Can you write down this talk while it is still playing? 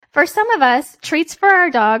For some of us, treats for our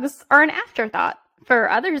dogs are an afterthought.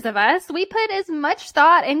 For others of us, we put as much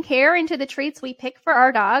thought and care into the treats we pick for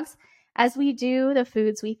our dogs as we do the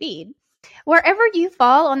foods we feed. Wherever you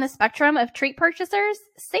fall on the spectrum of treat purchasers,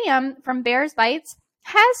 Sam from Bears Bites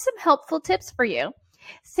has some helpful tips for you.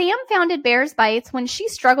 Sam founded Bears Bites when she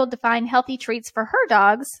struggled to find healthy treats for her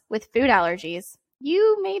dogs with food allergies.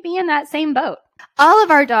 You may be in that same boat. All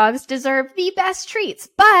of our dogs deserve the best treats,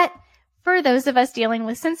 but for those of us dealing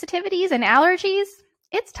with sensitivities and allergies,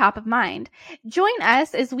 it's top of mind. Join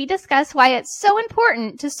us as we discuss why it's so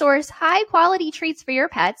important to source high-quality treats for your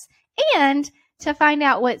pets and to find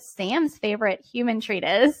out what Sam's favorite human treat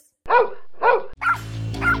is.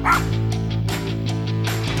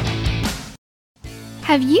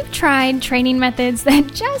 Have you tried training methods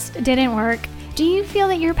that just didn't work? Do you feel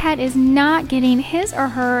that your pet is not getting his or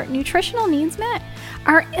her nutritional needs met?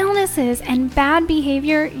 Are illnesses and bad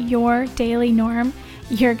behavior your daily norm?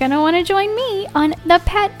 You're going to want to join me on the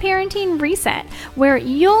Pet Parenting Reset, where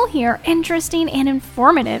you'll hear interesting and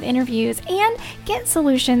informative interviews and get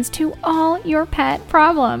solutions to all your pet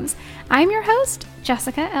problems. I'm your host,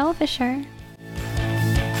 Jessica L. Fisher.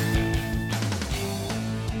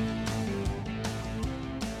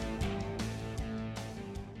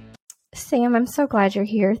 Sam, I'm so glad you're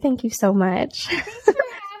here. Thank you so much. Thanks for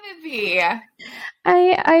having me.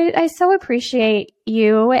 I so appreciate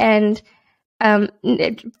you and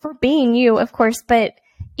for being you, of course, but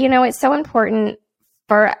it's so important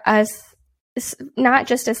for us, not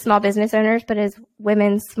just as small business owners, but as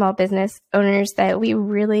women small business owners, that we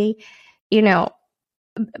really,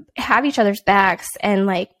 have each other's backs and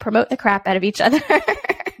promote the crap out of each other.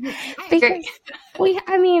 Because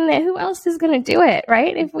who else is going to do it,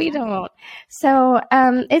 right? If we don't. So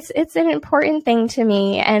it's an important thing to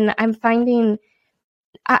me, and I'm finding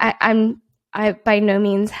I by no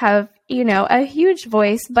means have a huge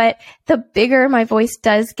voice, but the bigger my voice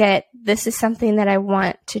does get, this is something that I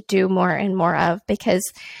want to do more and more of, because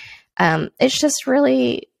it's just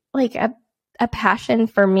really a passion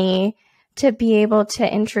for me to be able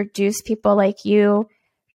to introduce people like you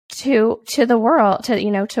to the world,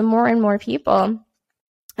 to more and more people.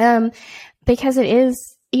 Because it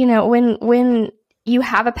is, when you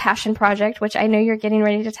have a passion project, which I know you're getting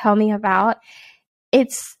ready to tell me about,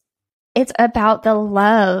 it's about the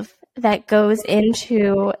love that goes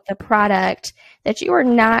into the product that you are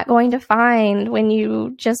not going to find when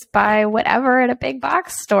you just buy whatever at a big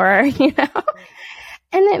box store,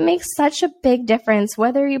 And it makes such a big difference,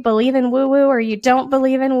 whether you believe in woo-woo or you don't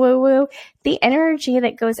believe in woo-woo. The energy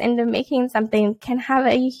that goes into making something can have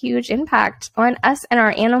a huge impact on us and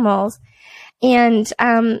our animals. And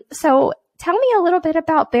so tell me a little bit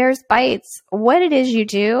about Bears Bites, what it is you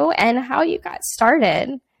do, and how you got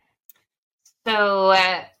started. So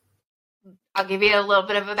I'll give you a little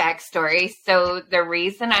bit of a backstory. So the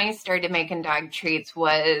reason I started making dog treats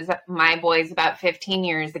was my boys about 15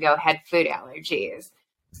 years ago had food allergies.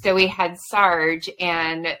 So we had Sarge,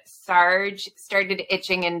 and Sarge started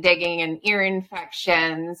itching and digging and ear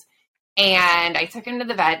infections. And I took him to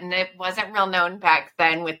the vet, and it wasn't real known back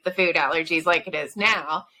then with the food allergies like it is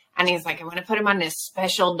now. And he's like, I want to put him on this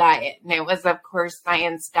special diet. And it was, of course,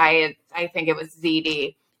 Science Diet. I think it was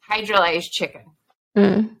ZD, hydrolyzed chicken.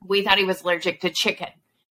 We thought he was allergic to chicken.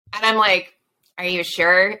 And I'm like, are you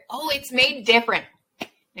sure? Oh, it's made different.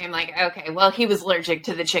 And I'm like, okay, well, he was allergic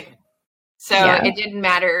to the chicken. So It didn't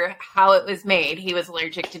matter how it was made. He was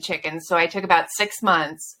allergic to chicken. So I took about 6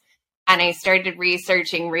 months, and I started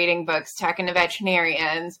researching, reading books, talking to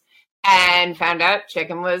veterinarians, and found out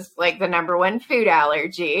chicken was the number one food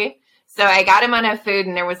allergy. So I got him on a food,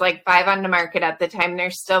 and there was 5 on the market at the time.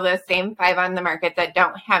 There's still the same 5 on the market that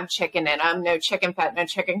don't have chicken in them. No chicken fat, no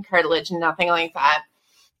chicken cartilage, nothing like that.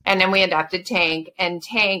 And then we adopted Tank, and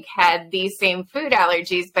Tank had these same food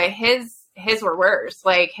allergies, but his were worse.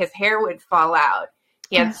 His hair would fall out.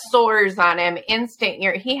 He had sores on him,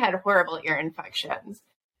 he had horrible ear infections.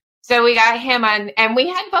 So we got him on, and we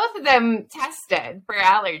had both of them tested for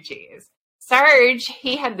allergies. Sarge,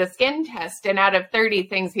 he had the skin test, and out of 30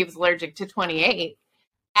 things, he was allergic to 28.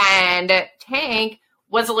 And Tank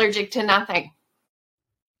was allergic to nothing.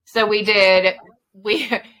 So we found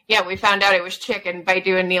out it was chicken by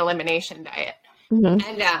doing the elimination diet. Mm-hmm.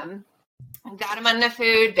 And got him on the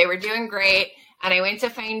food. They were doing great. And I went to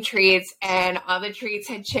find treats, and all the treats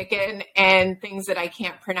had chicken and things that I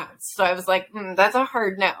can't pronounce. So I was like, that's a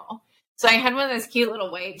hard no. So I had one of those cute little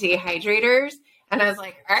white dehydrators, and I was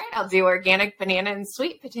like, all right, I'll do organic banana and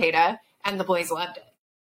sweet potato. And the boys loved it.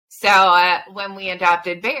 So when we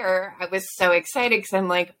adopted Bear, I was so excited because I'm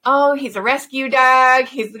like, oh, he's a rescue dog.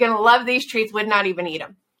 He's going to love these treats. Would not even eat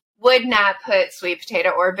them. would not put sweet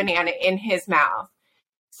potato or banana in his mouth.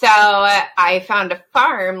 So I found a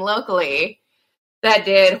farm locally that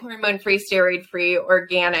did hormone-free, steroid-free,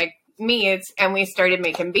 organic meats, and we started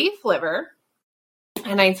making beef liver.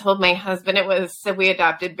 And I told my husband we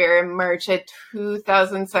adopted Bear in March of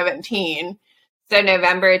 2017. So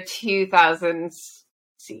November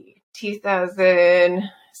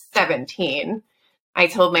 2017, I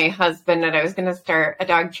told my husband that I was going to start a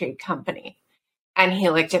dog treat company. And he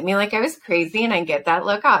looked at me like I was crazy, and I get that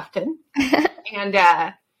look often. And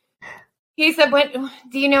he said, "What?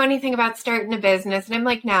 Do you know anything about starting a business?" And I'm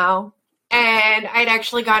like, "No." And I'd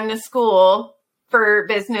actually gone to school for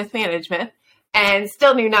business management and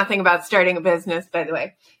still knew nothing about starting a business, by the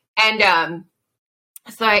way. And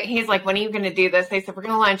he's like, "When are you going to do this?" I said, "We're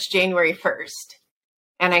going to launch January 1st.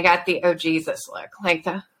 And I got the, oh, Jesus look.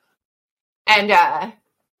 And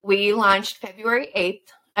we launched February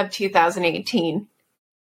 8th of 2018.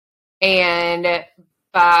 And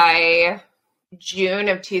by June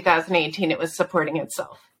of 2018, it was supporting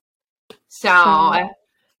itself. So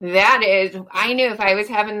that is, I knew if I was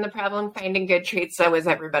having the problem finding good treats, so was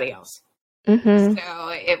everybody else. Mm-hmm. So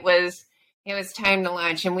it was time to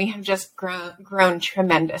launch, and we have just grown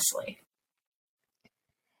tremendously.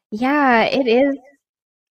 Yeah, it is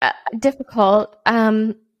difficult.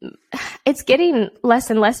 It's getting less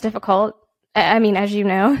and less difficult. I mean, as you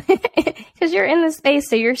know, because you're in the space,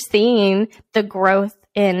 so you're seeing the growth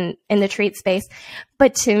in the treat space.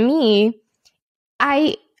 But to me,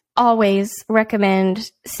 I always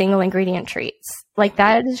recommend single ingredient treats. Like,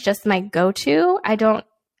 that is just my go-to. I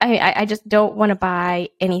just don't want to buy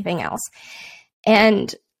anything else.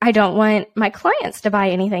 And I don't want my clients to buy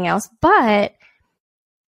anything else. But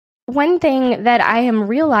one thing that I am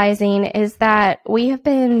realizing is that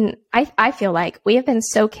I feel like we have been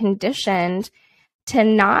so conditioned to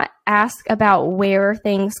not ask about where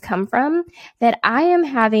things come from that I am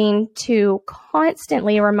having to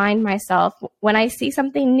constantly remind myself when I see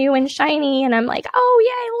something new and shiny and I'm like, oh,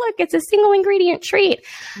 yay, look, it's a single ingredient treat.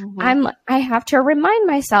 Mm-hmm. I have to remind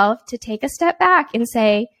myself to take a step back and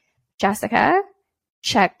say, Jessica,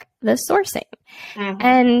 check the sourcing. Mm-hmm.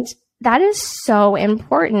 And that is so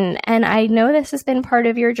important. And I know this has been part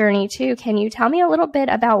of your journey too. Can you tell me a little bit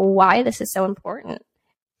about why this is so important?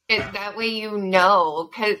 That way you know.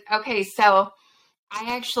 So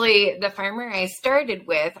the farmer I started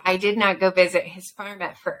with, I did not go visit his farm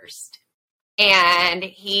at first. And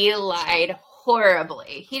he lied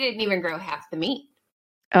horribly. He didn't even grow half the meat.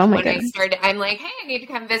 Oh my goodness. When I started, I'm like, hey, I need to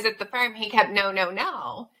come visit the farm. He kept,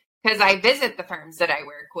 no. Because I visit the farms that I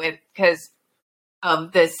work with because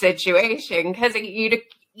of this situation, because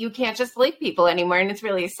you can't just leave people anymore, and it's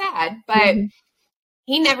really sad. But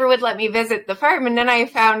he never would let me visit the farm, and then I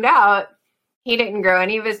found out he didn't grow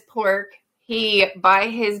any of his pork. He buy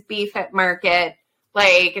his beef at market.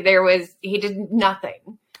 He did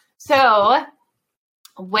nothing. So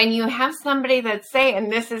when you have somebody that's saying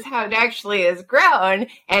this is how it actually is grown,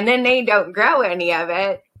 and then they don't grow any of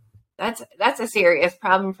it, that's a serious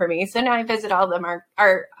problem for me. So now I visit all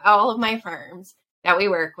of my farms that we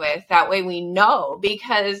work with. That way we know,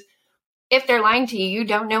 because if they're lying to you, you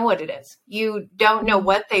don't know what it is. You don't know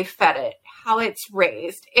what they fed it, how it's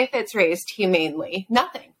raised, if it's raised humanely,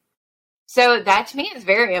 nothing. So that to me is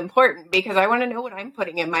very important, because I want to know what I'm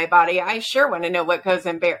putting in my body. I sure want to know what goes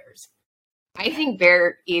in Bear's. I think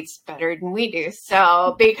Bear eats better than we do.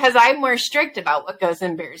 So, because I'm more strict about what goes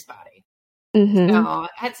in Bear's body. Mm-hmm. So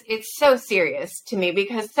it's so serious to me,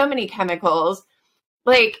 because so many chemicals,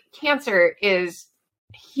 like cancer is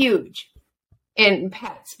huge in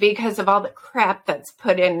pets because of all the crap that's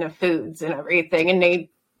put into foods and everything, and they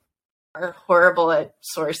are horrible at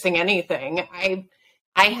sourcing anything.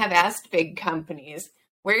 I have asked big companies,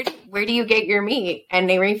 where do you get your meat? And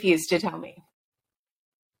they refuse to tell me.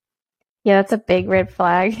 Yeah, that's a big red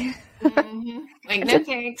flag. Mm-hmm. Like, no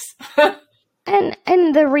thanks.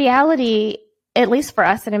 And the reality, at least for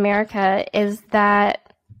us in America, is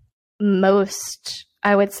that most,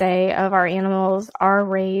 I would say, of our animals are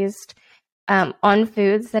raised on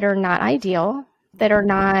foods that are not ideal, that are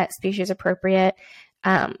not species appropriate.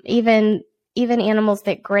 Even animals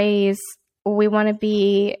that graze, we want to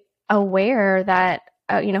be aware that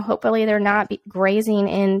hopefully they're not grazing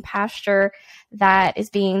in pasture that is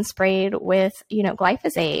being sprayed with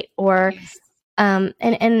glyphosate or yes.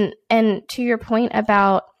 And to your point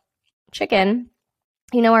about chicken,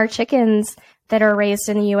 our chickens that are raised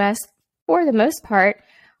in the U.S. for the most part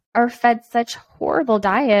are fed such horrible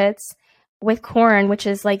diets with corn, which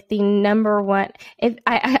is like the number one.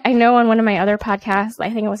 I know on one of my other podcasts, I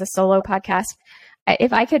think it was a solo podcast,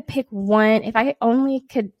 if I could pick one, if I only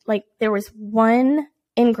could, there was one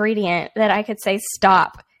ingredient that I could say,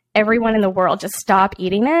 stop, everyone in the world, just stop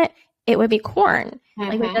eating it, it would be corn.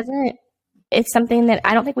 Like it's something that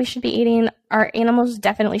I don't think we should be eating. Our animals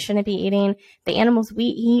definitely shouldn't be eating. The animals we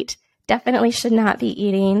eat definitely should not be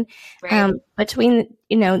eating. Right. Between,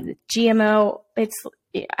 GMO,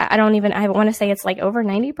 I want to say it's like over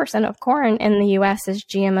 90% of corn in the US is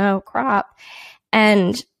GMO crop.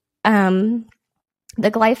 And, the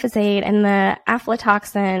glyphosate and the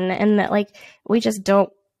aflatoxin and that, like, we just don't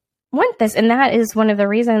want this. And that is one of the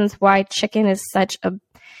reasons why chicken is such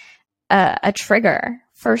a trigger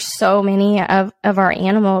for so many of our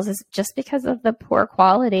animals, is just because of the poor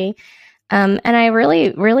quality. And I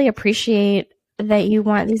really, really appreciate that you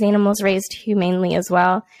want these animals raised humanely as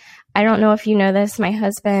well. I don't know if you know this, my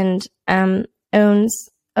husband owns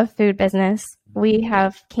a food business. We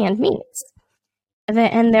have canned meats, and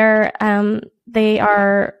they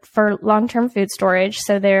are for long-term food storage.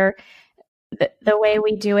 So the way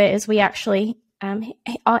we do it is we actually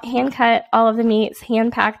hand cut all of the meats,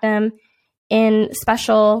 hand pack them in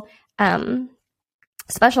special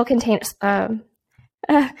containers.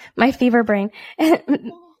 My fever brain.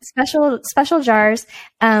 special jars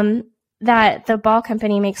that the Ball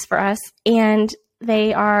Company makes for us, and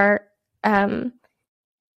they are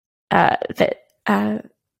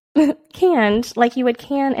canned like you would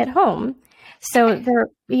can at home. So they're,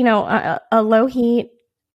 a low heat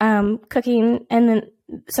cooking, and then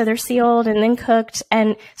so they're sealed and then cooked,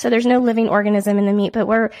 and so there's no living organism in the meat. But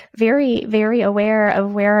we're very, very aware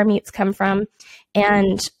of where our meats come from,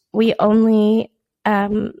 and we only,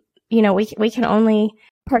 we can only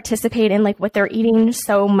participate in like what they're eating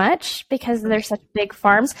so much because they're such big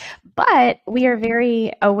farms. But we are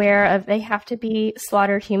very aware of they have to be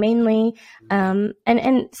slaughtered humanely, and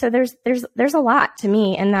so there's a lot to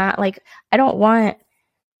me in that. Like, I don't want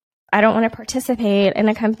to participate in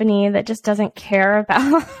a company that just doesn't care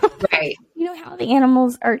about right. How the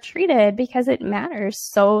animals are treated, because it matters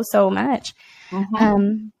so much.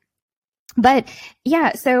 Mm-hmm. But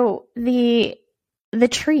yeah, so the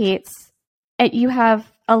treats, you have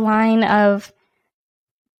a line of,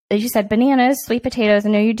 as you said, bananas, sweet potatoes. I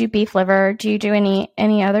know you do beef liver. Do you do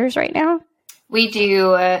any others right now? We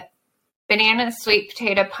do banana, sweet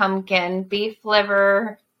potato, pumpkin, beef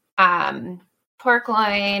liver, pork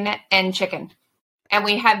loin, and chicken. And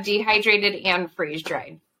we have dehydrated and freeze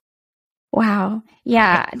dried. Wow.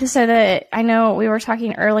 Yeah. So I know we were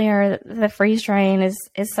talking earlier, the freeze drying is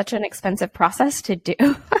such an expensive process to do.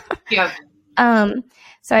 Yeah.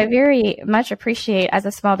 So I very much appreciate, as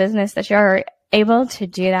a small business, that you're able to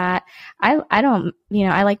do that. I don't,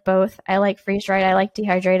 I like both. I like freeze dried. I like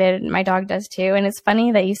dehydrated. My dog does too. And it's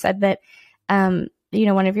funny that you said that,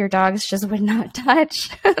 one of your dogs just would not touch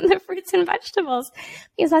the fruits and vegetables,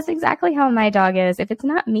 because that's exactly how my dog is. If it's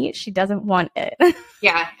not meat, she doesn't want it.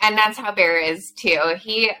 Yeah. And that's how Bear is too.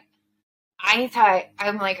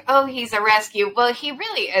 I'm like, oh, he's a rescue. Well, he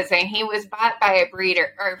really isn't. He was bought by a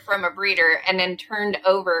breeder, or from a breeder, and then turned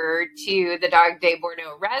over to the Dog Day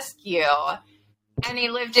Bordeaux Rescue. And he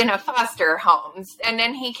lived in a foster home. And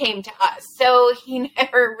then he came to us. So he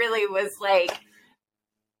never really was like,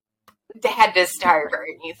 had to starve or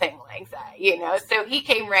anything like that, So he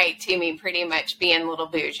came right to me, pretty much being a little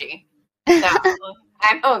bougie. So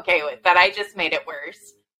I'm okay with that. I just made it worse.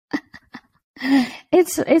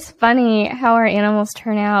 It's funny how our animals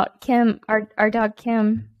turn out. Kim, our dog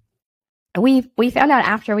Kim, we found out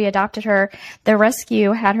after we adopted her, the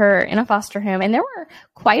rescue had her in a foster home, and there were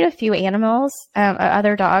quite a few animals,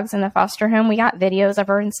 other dogs in the foster home. We got videos of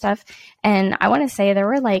her and stuff, and I want to say there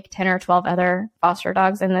were like 10 or 12 other foster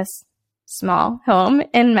dogs in this small home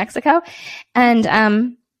in Mexico.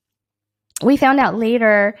 And we found out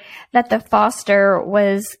later that the foster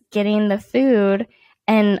was getting the food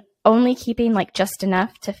and only keeping like just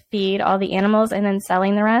enough to feed all the animals, and then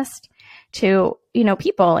selling the rest to,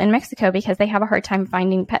 people in Mexico, because they have a hard time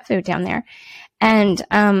finding pet food down there. And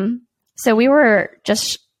so we were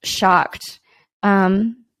just shocked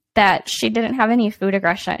that she didn't have any food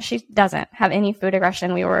aggression. She doesn't have any food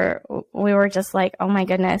aggression. We were just like, oh my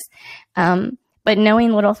goodness. But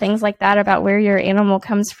knowing little things like that about where your animal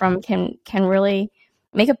comes from can really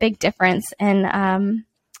make a big difference in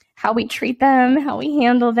how we treat them, how we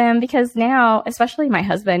handle them. Because now, especially my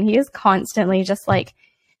husband, he is constantly just like,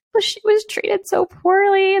 well, she was treated so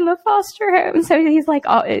poorly in the foster home. So he's like,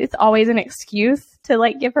 oh, it's always an excuse to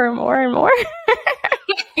like give her more and more.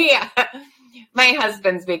 Yeah. My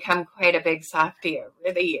husband's become quite a big softie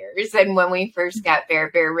over the years. And when we first got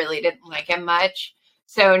Bear really didn't like him much.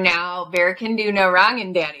 So now Bear can do no wrong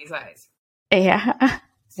in Daddy's eyes. Yeah.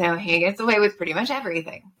 So he gets away with pretty much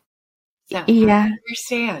everything. So yeah. I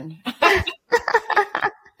understand.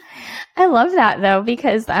 I love that though,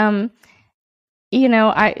 because,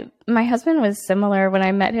 my husband was similar when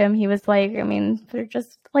I met him. He was like, I mean, they're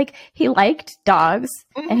just like, he liked dogs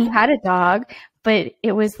and he had a dog, but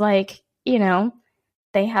it was like,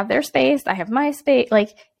 they have their space. I have my space.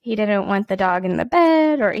 Like, he didn't want the dog in the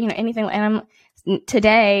bed or, anything. And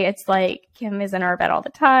today it's like Kim is in our bed all the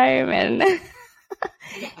time. And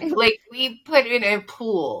like we put in a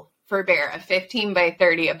pool for Bear, a 15 by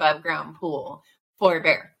 30 above ground pool for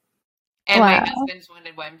Bear. And my husband's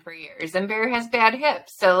wanted one for years. And Bear has bad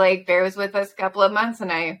hips. So like Bear was with us a couple of months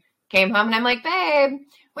and I came home and I'm like, babe,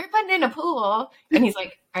 we're putting in a pool. And he's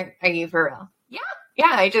like, are you for real?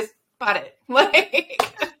 Yeah, I just bought it.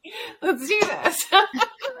 Like, let's do this. I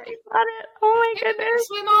bought it. Oh my goodness.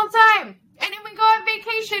 We swim all the time. And then we go on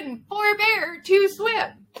vacation for Bear to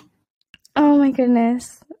swim. Oh my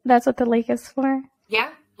goodness. That's what the lake is for?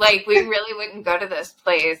 Yeah. Like, we really wouldn't go to this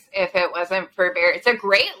place if it wasn't for Bear. It's a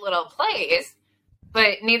great little place,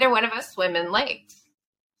 but neither one of us swim in lakes.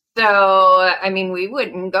 So, I mean, we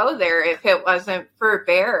wouldn't go there if it wasn't for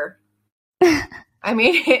Bear. I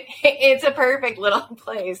mean, it's a perfect little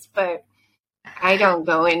place, but I don't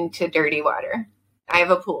go into dirty water. I have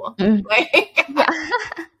a pool. Well,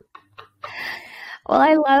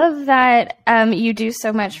 I love that you do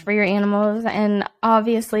so much for your animals, and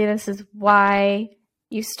obviously this is why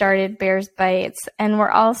you started Bears Bites, and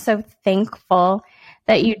we're all so thankful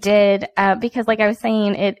that you did, because like I was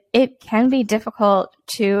saying, it can be difficult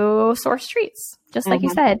to source treats, just like you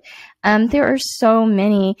said. There are so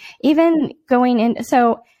many, even going in.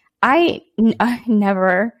 So I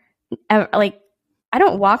never, ever, like, I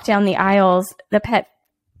don't walk down the aisles, the pet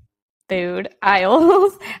food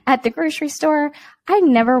aisles at the grocery store. I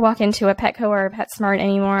never walk into a Petco or a PetSmart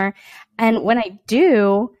anymore. And when I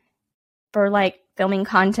do, for like filming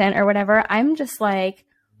content or whatever, I'm just like,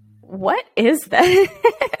 what is this?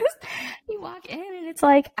 You walk in and it's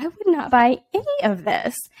like, I would not buy any of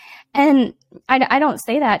this. And I don't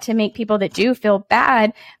say that to make people that do feel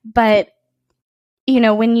bad, but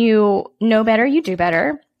when you know better, you do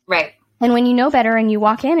better. Right. And when you know better and you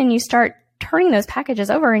walk in and you start turning those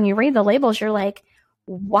packages over and you read the labels, you're like,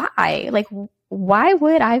 why? Like, why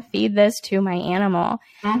would I feed this to my animal?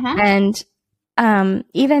 And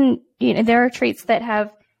even, there are treats that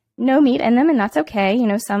have no meat in them, and that's okay.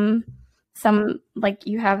 Some like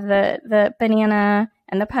you have the banana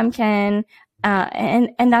and the pumpkin,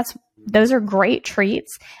 and those are great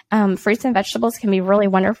treats. Fruits and vegetables can be really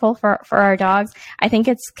wonderful for our dogs. I think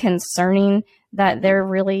it's concerning that they're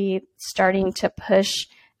really starting to push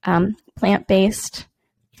plant-based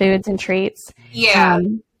foods and treats. Yeah,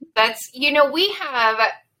 that's,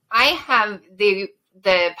 I have the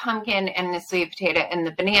pumpkin and the sweet potato and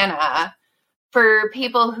the banana for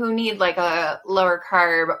people who need like a lower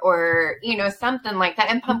carb or, something like that.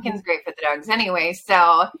 And pumpkin's great for the dogs anyway.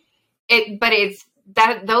 So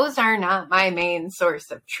those are not my main source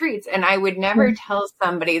of treats. And I would never tell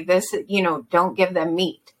somebody this, don't give them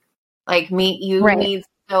meat. Like meat, you need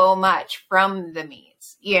so much from the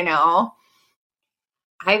meats,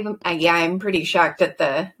 I'm pretty shocked at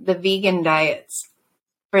the vegan diets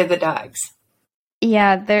for the dogs.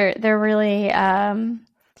 Yeah, they're really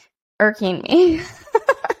irking me.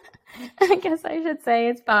 I guess I should say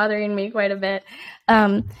it's bothering me quite a bit,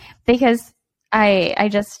 because I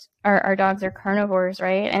just our dogs are carnivores,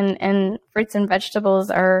 right? And fruits and vegetables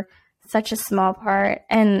are such a small part,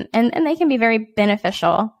 and they can be very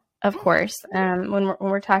beneficial, of course, when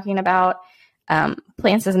we're talking about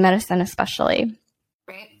plants as medicine, especially.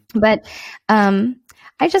 Right. But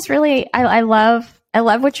I just really I love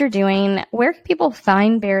what you're doing. Where can people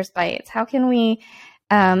find Bears Bites? How can we,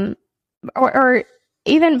 or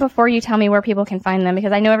even before you tell me where people can find them,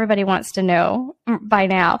 because I know everybody wants to know by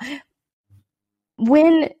now,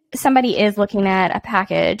 when somebody is looking at a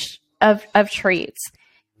package of treats,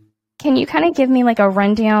 can you kind of give me like a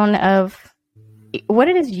rundown of what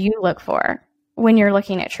it is you look for when you're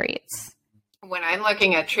looking at treats? When I'm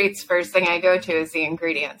looking at treats, first thing I go to is the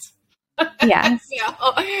ingredients. Yeah.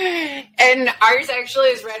 And ours actually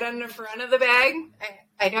is right on the front of the bag.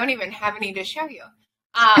 I don't even have any to show you.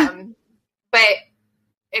 But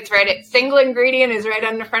it's right single ingredient is right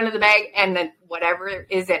on the front of the bag, and then whatever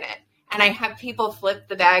is in it. And I have people flip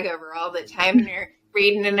the bag over all the time and they're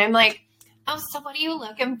reading, and I'm like, oh, so what are you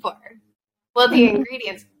looking for? Well, the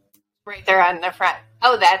ingredients right there on the front.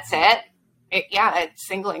 Oh, that's it? It's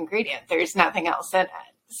single ingredient. There's nothing else in it.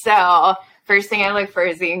 So first thing I look for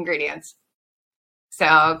is the ingredients.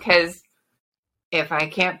 So, because if I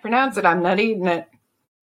can't pronounce it, I'm not eating it.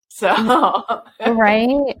 So.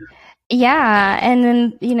 Right. Yeah. And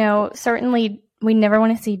then, certainly we never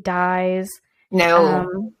want to see dyes.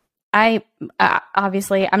 No. I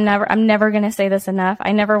obviously I'm never going to say this enough.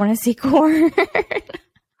 I never want to see corn.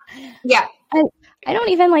 Yeah. I don't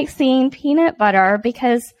even like seeing peanut butter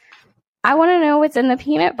because I want to know what's in the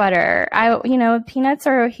peanut butter. Peanuts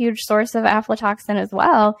are a huge source of aflatoxin as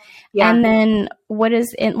well. Yeah. And then what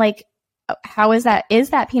is in, like, how is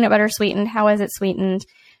that peanut butter sweetened? How is it sweetened?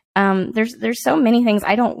 There's so many things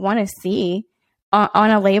I don't want to see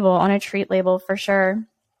on a label, on a treat label for sure.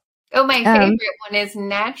 Oh, my favorite one is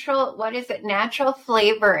natural. What is it? Natural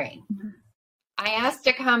flavoring. I asked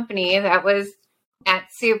a company that was at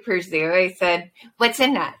Super Zoo. I said, "What's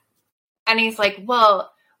in that?" And he's like, "Well,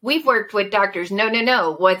 we've worked with doctors.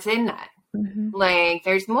 No. What's in that? Mm-hmm. Like,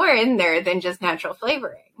 there's more in there than just natural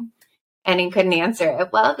flavoring." And he couldn't answer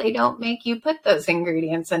it. Well, they don't make you put those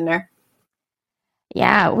ingredients in there.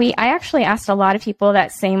 Yeah, I actually asked a lot of people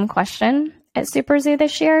that same question at Super Zoo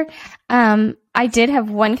this year. I did have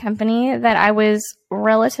one company that I was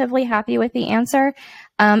relatively happy with the answer.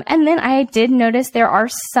 And then I did notice there are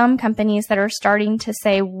some companies that are starting to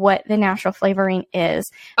say what the natural flavoring is.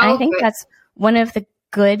 And I think that's one of the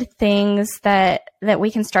good things that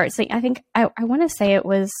we can start seeing. I think I want to say it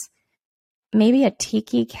was maybe a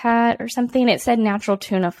Tiki Cat or something. It said natural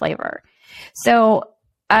tuna flavor. So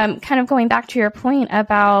kind of going back to your point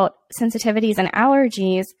about sensitivities and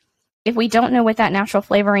allergies, if we don't know what that natural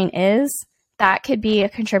flavoring is, that could be a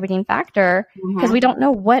contributing factor because we don't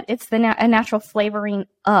know what it's a natural flavoring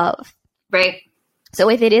of. Right. So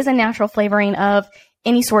if it is a natural flavoring of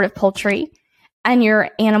any sort of poultry and your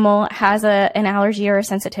animal has an allergy or a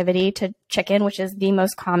sensitivity to chicken, which is the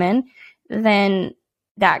most common, then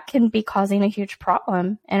that can be causing a huge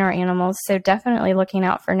problem in our animals. So definitely looking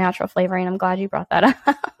out for natural flavoring. I'm glad you brought that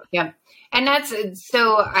up. Yeah. And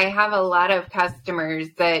so I have a lot of customers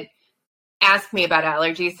that ask me about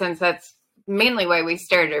allergies, since that's mainly why we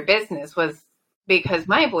started our business, was because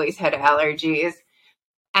my boys had allergies.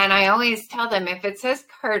 And I always tell them, if it says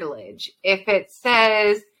cartilage, if it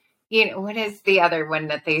says, what is the other one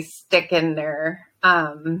that they stick in their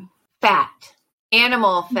fat,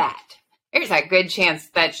 animal fat, there's a good chance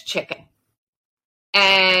that's chicken.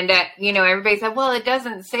 And, everybody said, well, it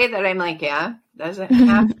doesn't say that. I'm like, yeah, doesn't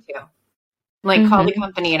have to. Like, call the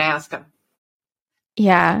company and ask them.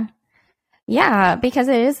 Yeah. Yeah, because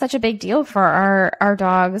it is such a big deal for our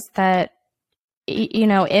dogs that,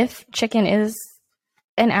 if chicken is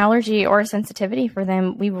an allergy or a sensitivity for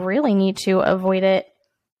them, we really need to avoid it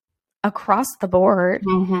across the board.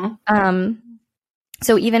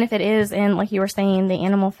 So even if it is in, like you were saying, the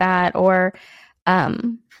animal fat or,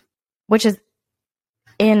 which is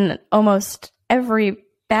in almost every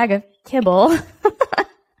bag of kibble,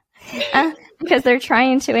 because they're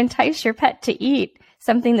trying to entice your pet to eat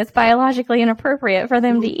something that's biologically inappropriate for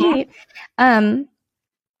them to eat.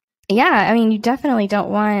 You definitely don't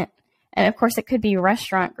want, and of course it could be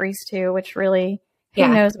restaurant grease too, which really, who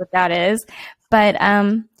knows what that is. But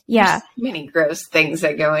There's so many gross things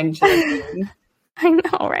that go into the food. I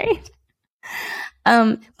know, right?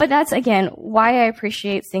 But that's, again, why I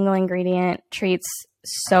appreciate single ingredient treats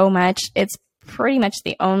so much. It's pretty much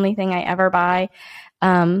the only thing I ever buy.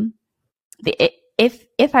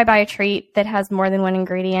 If I buy a treat that has more than one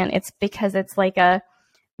ingredient, it's because it's like a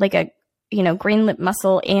green lip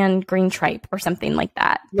mussel and green tripe or something like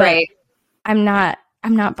that. Right. But I'm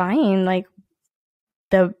not buying like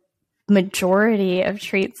the majority of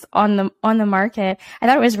treats on the market. I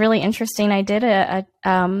thought it was really interesting. I did a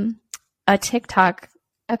TikTok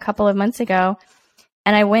a couple of months ago,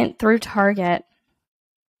 and I went through Target,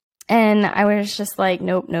 and I was just like,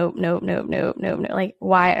 nope. Like,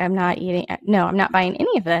 why I'm not eating? No, I'm not buying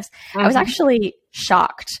any of this. I was actually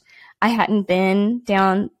shocked. I hadn't been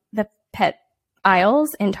down the pet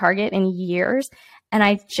aisles in Target in years, and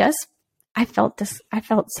I felt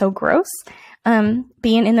so gross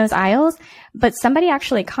being in those aisles. But somebody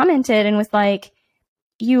actually commented and was like,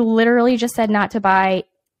 you literally just said not to buy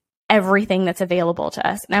everything that's available to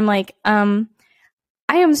us. And I'm like,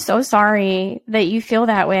 I am so sorry that you feel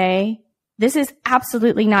that way. This is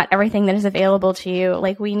absolutely not everything that is available to you.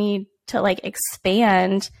 Like, we need to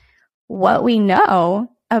expand what we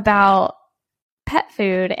know about pet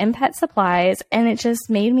food and pet supplies. And it just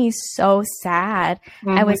made me so sad.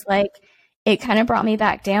 I was like, it kind of brought me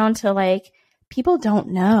back down to people don't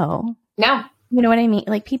know. No. You know what I mean?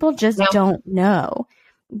 People just don't know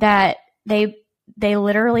that they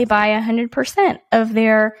literally buy 100% of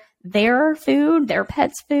their food, their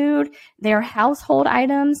pet's food, their household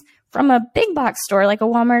items from a big box store like a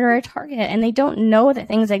Walmart or a Target, and they don't know that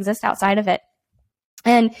things exist outside of it.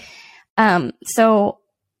 And so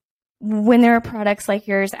when there are products like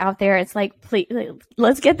yours out there, it's like, please,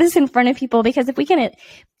 let's get this in front of people, because if we can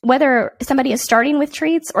whether somebody is starting with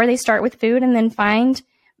treats or they start with food and then find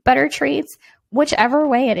better treats, whichever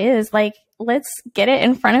way it is, like, let's get it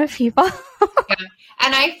in front of people. Yeah.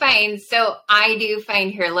 And I do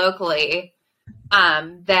find here locally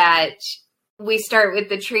that we start with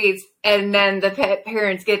the treats and then the pet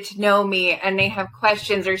parents get to know me and they have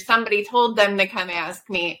questions or somebody told them to come ask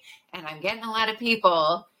me. And I'm getting a lot of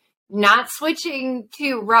people not switching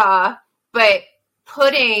to raw, but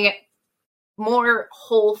putting more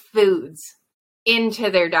whole foods into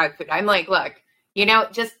their dog food. I'm like, look,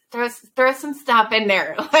 just throw some stuff in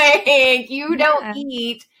there. Like, you don't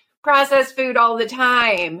eat processed food all the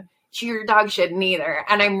time. Your dog shouldn't either.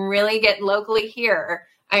 And I'm really getting locally here.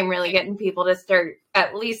 I'm really getting people to start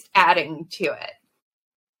at least adding to it.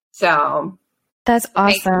 So that's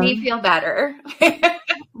awesome. Makes me feel better.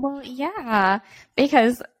 Well, yeah,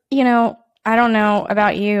 because, I don't know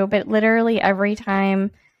about you, but literally every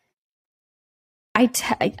time I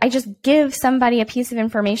just give somebody a piece of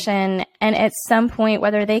information, and at some point,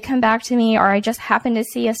 whether they come back to me or I just happen to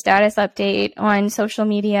see a status update on social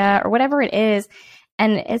media or whatever it is,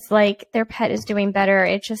 and it's like their pet is doing better,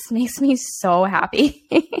 it just makes me so happy.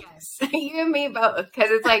 Yes, you and me both, because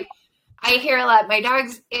it's like, I hear a lot, my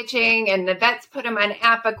dog's itching and the vets put him on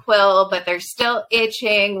Apoquil, but they're still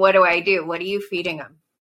itching. What do I do? What are you feeding them?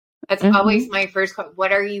 That's always my first question.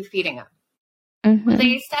 What are you feeding them? Well,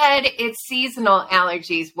 they said it's seasonal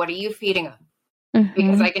allergies. What are you feeding them?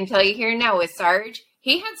 Because I can tell you here now with Sarge,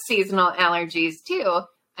 he had seasonal allergies too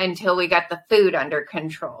until we got the food under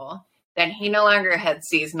control. Then he no longer had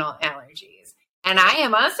seasonal allergies. And I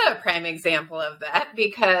am also a prime example of that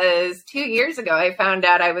because 2 years ago, I found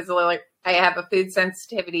out I have a food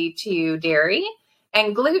sensitivity to dairy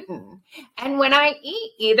and gluten. And when I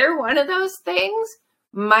eat either one of those things,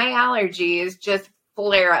 my allergies just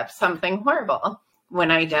flare up something horrible.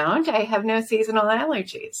 When I don't, I have no seasonal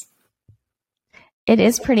allergies. It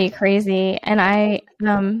is pretty crazy. And I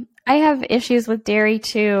have issues with dairy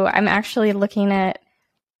too. I'm actually looking at,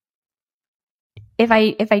 if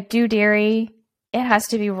I do dairy, it has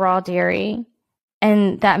to be raw dairy.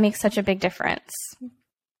 And that makes such a big difference.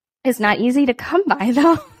 It's not easy to come by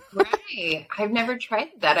though. Right. I've never tried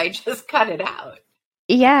that. I just cut it out.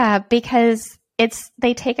 Yeah, because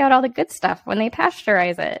they take out all the good stuff when they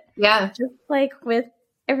pasteurize it. Yeah. Just like with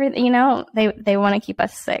everything, they want to keep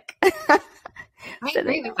us sick. I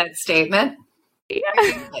agree with that statement. Yeah.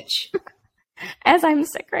 Very much. As I'm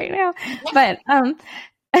sick right now. But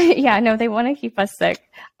yeah, no, they want to keep us sick.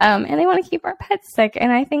 And they want to keep our pets sick.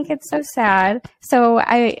 And I think it's so sad. So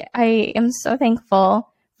I am so thankful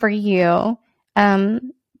for you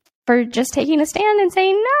for just taking a stand and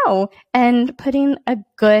saying no and putting a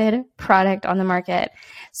good product on the market.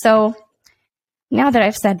 So now that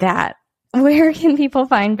I've said that, where can people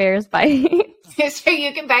find Bears Bites? So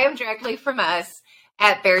you can buy them directly from us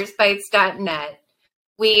at bearsbites.net.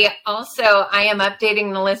 I am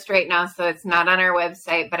updating the list right now, so it's not on our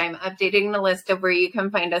website, but I'm updating the list of where you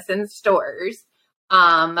can find us in stores.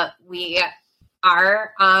 We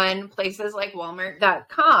are on places like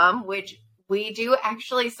Walmart.com, which we do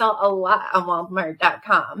actually sell a lot on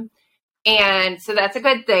Walmart.com. And so that's a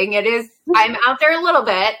good thing. It is, I'm out there a little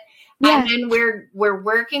bit. Yeah. And then we're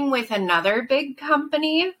working with another big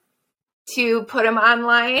company to put them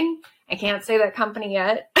online. I can't say that company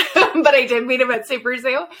yet, but I did meet him at Super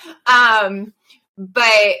Zoo.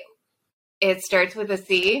 But it starts with a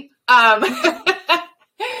C.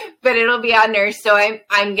 But it'll be on there. So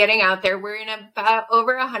I'm getting out there. We're in about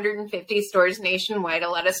over 150 stores nationwide, a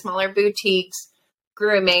lot of smaller boutiques,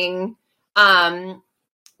 grooming.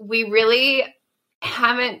 We really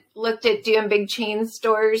haven't looked at doing big chain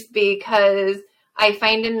stores because I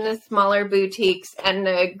find in the smaller boutiques and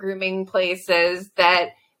the grooming places that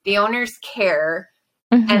the owners care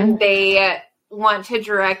and they want to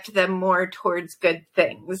direct them more towards good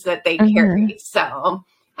things that they carry. So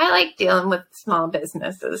I like dealing with small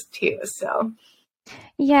businesses too. So,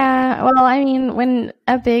 yeah. Well, I mean, when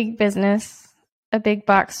a big business, a big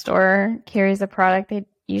box store carries a product, they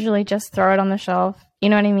usually just throw it on the shelf. You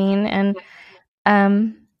know what I mean?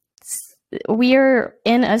 And we're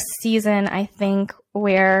in a season, I think,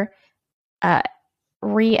 where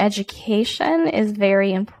re-education is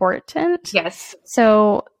very important. Yes.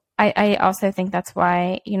 So I also think that's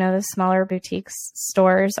why, the smaller boutiques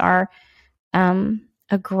stores are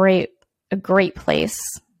a great place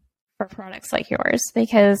for products like yours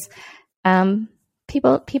because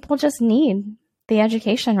people just need the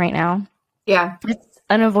education right now. Yeah. It's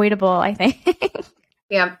unavoidable, I think.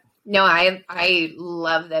 Yeah. No, I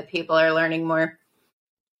love that people are learning more.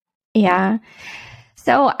 Yeah.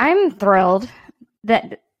 So I'm thrilled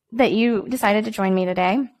that that you decided to join me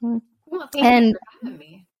today. Well, thank you for having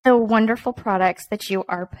me. The wonderful products that you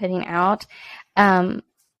are putting out.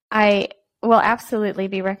 I will absolutely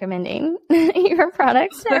be recommending your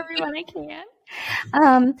products to everyone I can.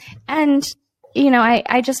 And,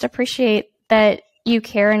 I just appreciate that you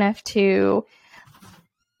care enough to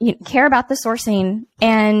care about the sourcing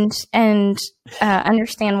and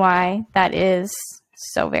understand why that is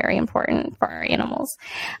so very important for our animals.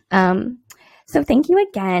 So thank you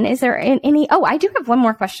again. Is there any, I do have one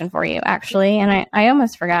more question for you actually. And I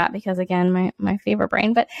almost forgot because again, my favorite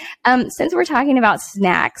brain, but, since we're talking about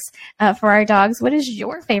snacks, for our dogs, what is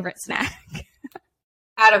your favorite snack?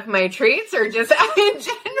 Out of my treats or just in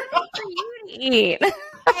general? For you to eat.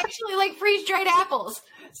 I actually like freeze-dried apples.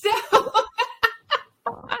 So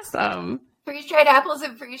awesome. Freeze-dried apples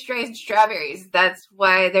and freeze-dried strawberries. That's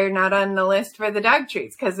why they're not on the list for the dog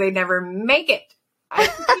treats, because they never make it. I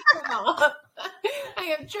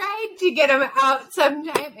have tried to get them out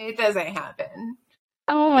sometime. It doesn't happen.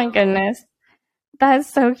 Oh my goodness.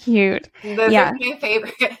 That's so cute. Those are my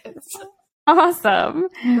favorites. Awesome.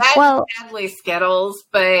 That's sadly Skittles,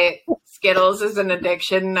 but Skittles is an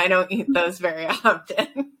addiction. I don't eat those very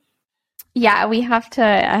often. Yeah, we have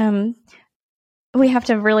to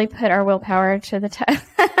really put our willpower to the test.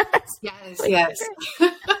 Yes.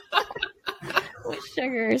 With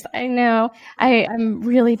sugars, I know. I'm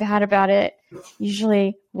really bad about it.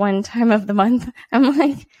 Usually one time of the month, I'm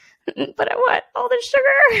like, but I want all the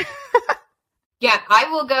sugar. Yeah,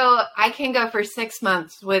 I can go for 6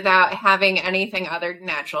 months without having anything other than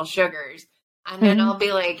natural sugars. And then I'll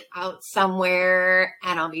be like out somewhere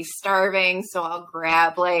and I'll be starving. So I'll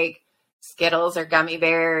grab like Skittles or gummy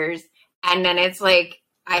bears. And then it's like,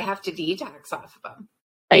 I have to detox off of them.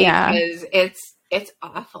 Because it's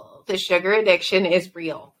awful. The sugar addiction is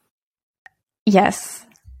real. Yes,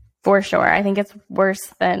 for sure. I think it's worse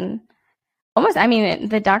than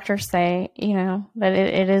the doctors say, that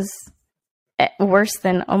it is worse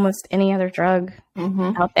than almost any other drug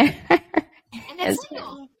out there. And it's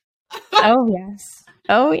legal. Oh, yes.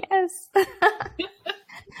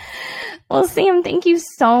 Well, Sam, thank you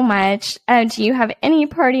so much. Do you have any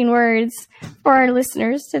parting words for our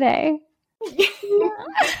listeners today?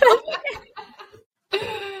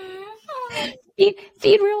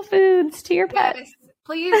 Feed real foods to your pets. Yes,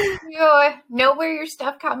 please know where your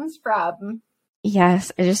stuff comes from.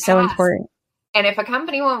 Yes, it is so important. And if a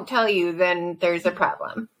company won't tell you, then there's a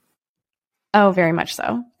problem. Oh, very much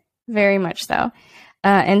so. Very much so.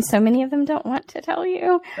 And so many of them don't want to tell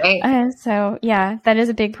you. Right. So, yeah, that is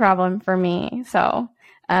a big problem for me. So,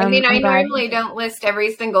 I normally don't list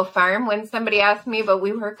every single farm when somebody asks me, but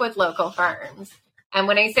we work with local farms. And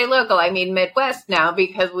when I say local, I mean Midwest now,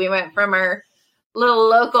 because we went from our little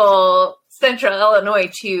local central Illinois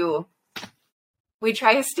to we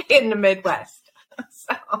try to stay in the Midwest.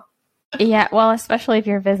 So. Yeah, well, especially if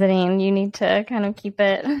you're visiting, you need to kind of keep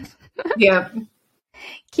it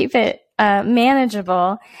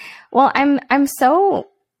manageable. Well, I'm so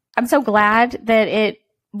glad that it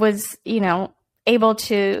was, able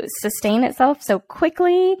to sustain itself so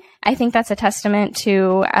quickly. I think that's a testament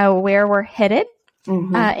to where we're headed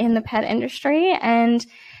in the pet industry. And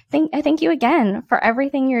I thank you again for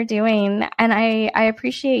everything you're doing. And I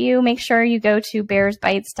appreciate you. Make sure you go to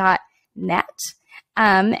bearsbites.net.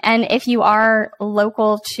 And if you are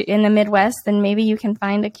local in the Midwest, then maybe you can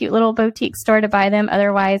find a cute little boutique store to buy them.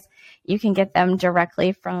 Otherwise, you can get them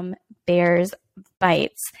directly from Bears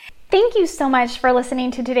Bites. Thank you so much for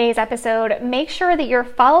listening to today's episode. Make sure that you're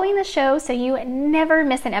following the show so you never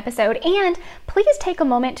miss an episode. And please take a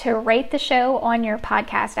moment to rate the show on your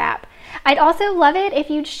podcast app. I'd also love it if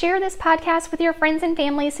you'd share this podcast with your friends and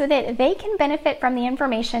family so that they can benefit from the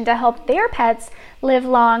information to help their pets live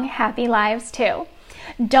long, happy lives too.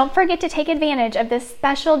 Don't forget to take advantage of this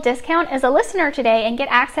special discount as a listener today and get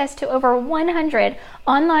access to over 100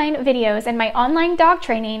 online videos and my online dog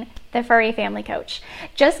training, The Furry Family Coach.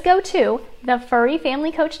 Just go to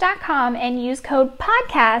thefurryfamilycoach.com and use code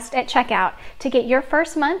PODCAST at checkout to get your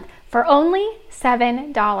first month for only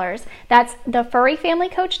 $7. That's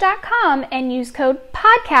thefurryfamilycoach.com and use code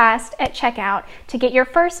PODCAST at checkout to get your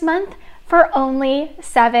first month for only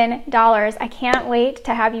 $7. I can't wait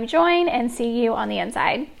to have you join and see you on the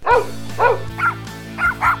inside.